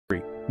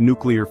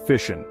nuclear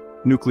fission.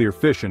 Nuclear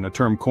fission, a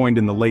term coined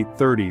in the late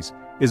 30s,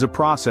 is a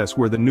process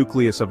where the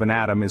nucleus of an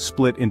atom is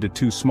split into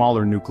two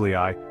smaller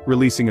nuclei,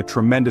 releasing a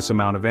tremendous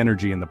amount of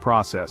energy in the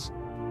process.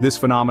 This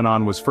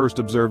phenomenon was first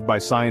observed by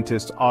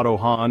scientists Otto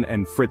Hahn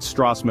and Fritz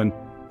Strassmann,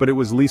 but it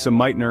was Lisa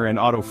Meitner and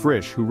Otto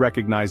Frisch who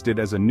recognized it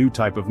as a new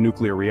type of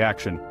nuclear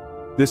reaction.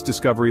 This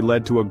discovery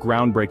led to a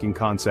groundbreaking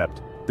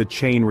concept, the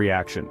chain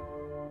reaction.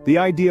 The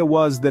idea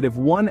was that if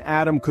one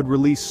atom could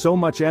release so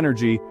much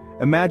energy,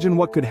 imagine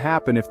what could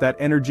happen if that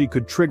energy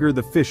could trigger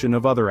the fission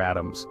of other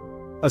atoms.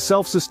 A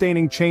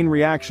self-sustaining chain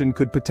reaction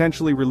could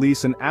potentially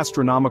release an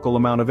astronomical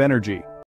amount of energy.